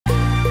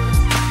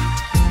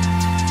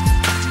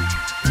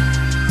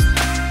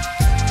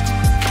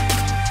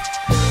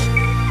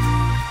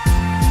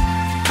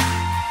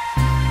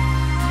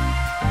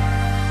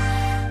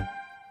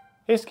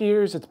Hey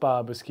skiers, it's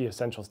Bob with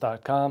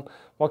Skiessentials.com.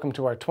 Welcome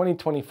to our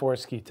 2024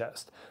 ski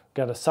test. We've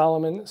got a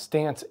Salomon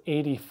Stance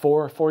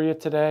 84 for you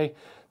today.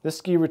 This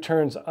ski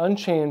returns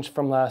unchanged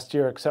from last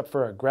year except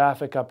for a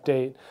graphic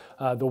update.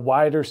 The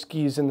wider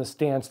skis in the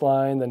Stance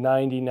line, the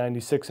 90,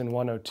 96, and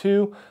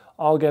 102,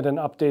 all get an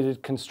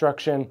updated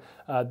construction.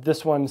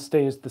 This one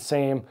stays the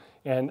same.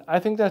 And I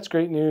think that's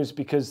great news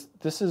because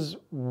this is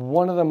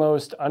one of the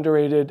most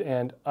underrated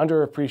and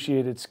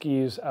underappreciated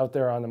skis out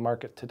there on the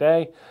market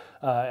today.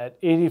 At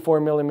 84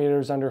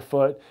 millimeters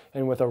underfoot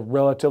and with a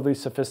relatively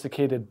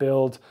sophisticated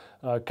build,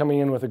 coming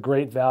in with a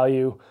great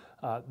value.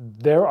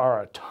 There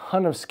are a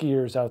ton of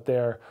skiers out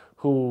there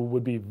who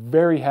would be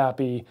very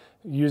happy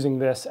using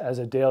this as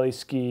a daily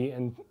ski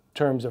in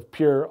terms of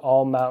pure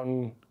all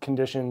mountain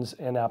conditions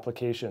and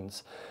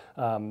applications.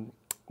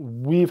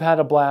 We've had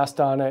a blast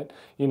on it.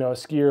 You know, a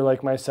skier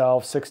like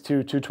myself, 6'2",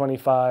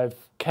 225,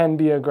 can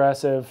be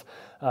aggressive.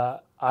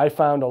 I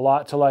found a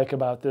lot to like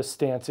about this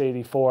Stance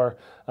 84.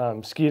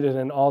 Skied it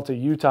in Alta,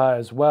 Utah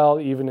as well,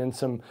 even in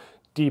some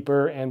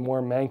deeper and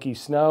more manky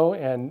snow,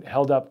 and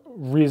held up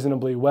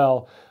reasonably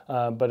well.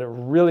 But it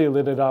really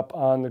lit it up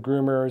on the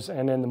groomers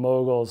and in the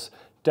moguls.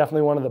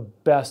 Definitely one of the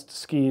best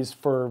skis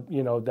for,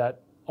 you know,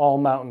 that all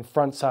mountain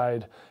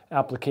frontside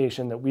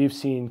application that we've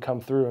seen come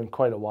through in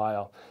quite a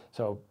while.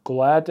 So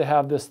glad to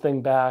have this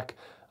thing back.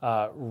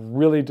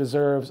 Really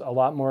deserves a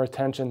lot more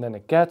attention than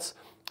it gets.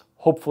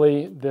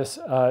 Hopefully this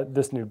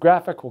new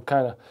graphic will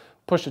kind of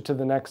push it to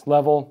the next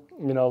level.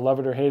 You know, love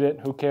it or hate it,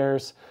 who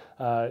cares?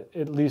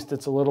 At least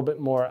it's a little bit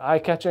more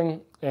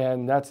eye-catching,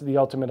 and that's the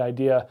ultimate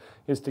idea,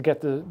 is to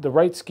get the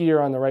right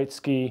skier on the right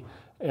ski,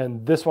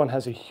 and this one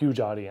has a huge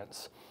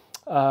audience.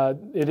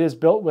 It is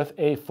built with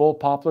a full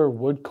poplar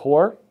wood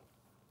core.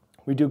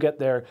 We do get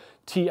their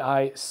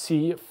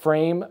TIC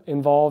frame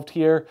involved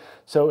here,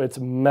 so it's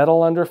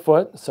metal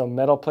underfoot, so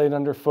metal plate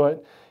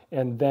underfoot.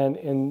 And then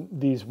in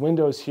these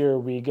windows here,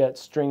 we get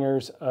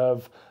stringers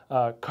of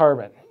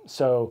carbon.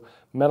 So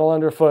metal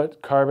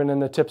underfoot, carbon in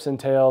the tips and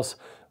tails,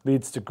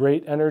 leads to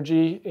great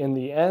energy in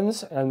the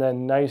ends, and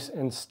then nice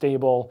and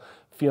stable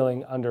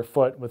feeling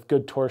underfoot with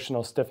good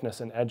torsional stiffness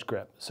and edge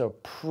grip. So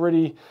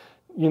pretty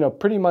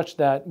much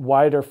that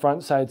wider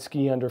front side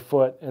ski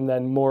underfoot, and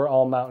then more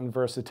all mountain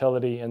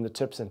versatility in the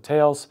tips and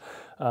tails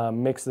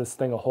makes this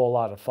thing a whole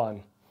lot of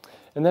fun.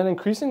 And then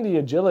increasing the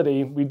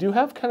agility, we do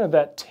have kind of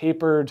that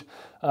tapered,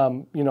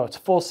 it's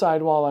full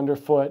sidewall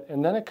underfoot,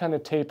 and then it kind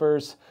of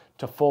tapers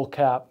to full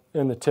cap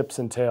in the tips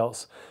and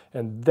tails.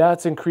 And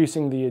that's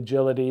increasing the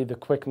agility, the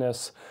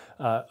quickness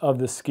of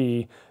the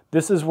ski.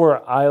 This is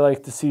where I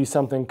like to see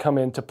something come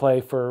into play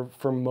for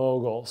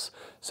moguls.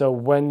 So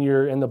when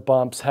you're in the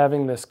bumps,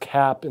 having this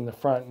cap in the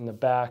front and the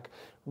back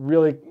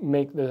really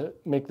make the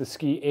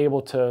ski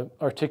able to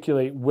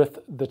articulate with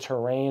the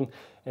terrain,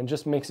 and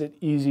just makes it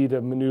easy to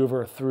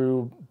maneuver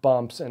through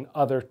bumps and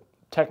other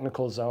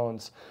technical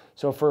zones.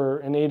 So for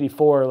an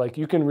 84, like,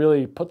 you can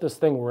really put this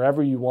thing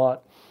wherever you want.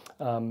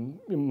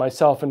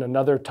 Myself and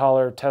another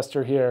taller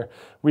tester here,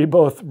 we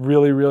both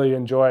really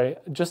enjoy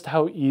just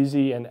how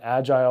easy and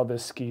agile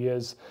this ski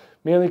is.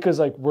 Mainly because,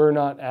 like, we're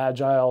not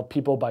agile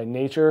people by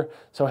nature,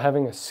 so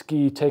having a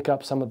ski take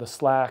up some of the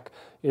slack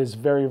is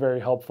very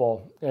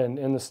helpful. And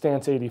in the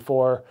Stance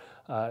 84,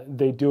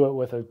 they do it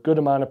with a good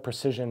amount of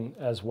precision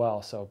as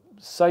well. So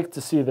psyched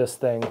to see this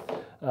thing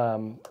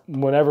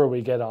whenever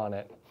we get on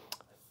it.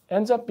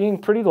 Ends up being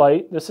pretty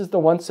light. This is the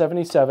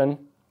 177,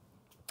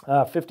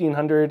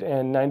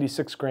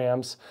 1,596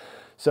 grams.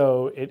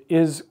 So it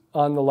is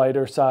on the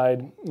lighter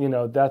side. You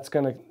know, that's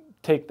going to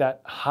take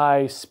that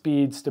high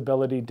speed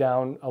stability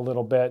down a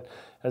little bit,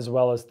 as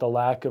well as the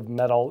lack of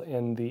metal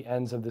in the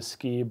ends of the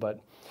ski.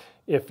 But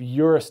if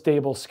you're a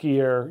stable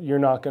skier, you're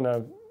not going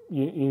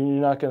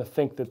to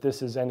think that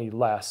this is any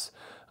less.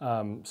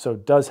 So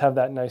it does have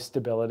that nice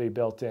stability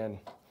built in.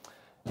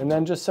 And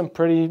then just some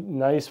pretty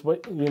nice,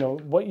 what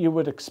you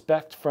would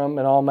expect from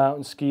an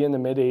all-mountain ski in the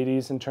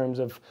mid-80s in terms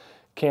of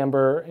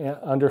camber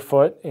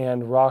underfoot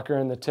and rocker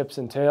in the tips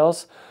and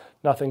tails.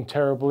 Nothing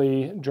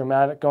terribly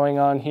dramatic going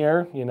on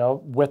here, you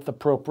know, with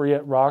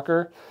appropriate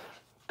rocker.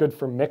 Good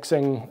for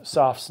mixing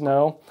soft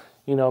snow.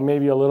 You know,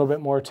 maybe a little bit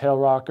more tail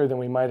rocker than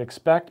we might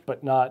expect,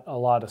 but not a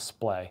lot of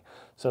splay.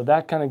 So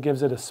that kind of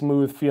gives it a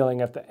smooth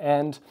feeling at the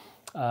end,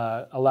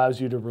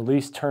 allows you to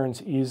release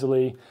turns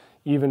easily,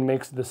 even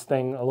makes this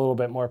thing a little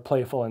bit more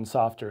playful in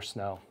softer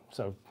snow.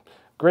 So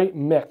great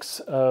mix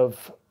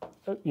of,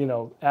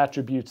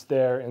 attributes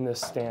there in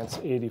this Stance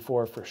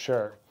 84 for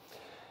sure.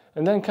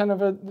 And then kind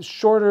of a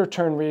shorter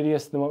turn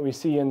radius than what we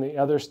see in the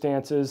other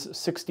stances,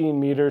 16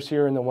 meters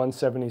here in the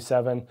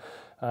 177.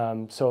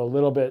 So a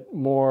little bit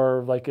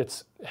more like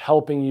it's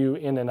helping you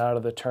in and out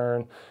of the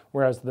turn,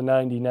 whereas the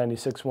 90,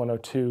 96,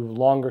 102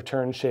 longer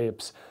turn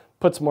shapes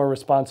puts more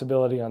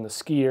responsibility on the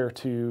skier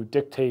to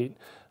dictate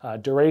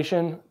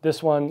duration.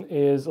 This one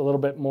is a little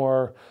bit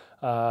more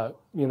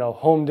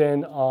homed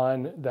in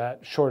on that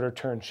shorter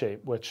turn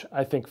shape, which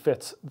I think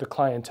fits the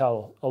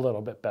clientele a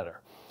little bit better.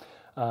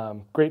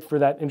 Great for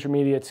that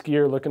intermediate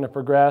skier looking to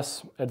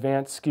progress,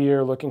 advanced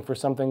skier looking for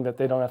something that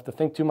they don't have to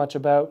think too much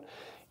about,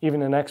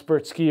 even an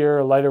expert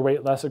skier, a lighter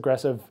weight, less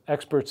aggressive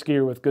expert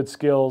skier with good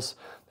skills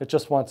that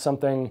just wants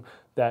something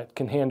that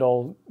can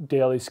handle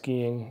daily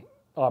skiing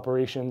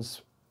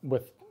operations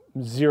with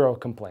zero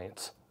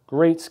complaints.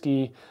 Great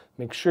ski.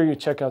 Make sure you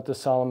check out the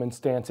Salomon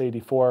Stance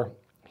 84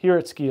 here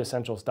at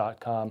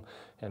Skiessentials.com,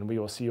 and we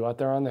will see you out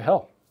there on the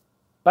hill.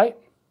 Bye.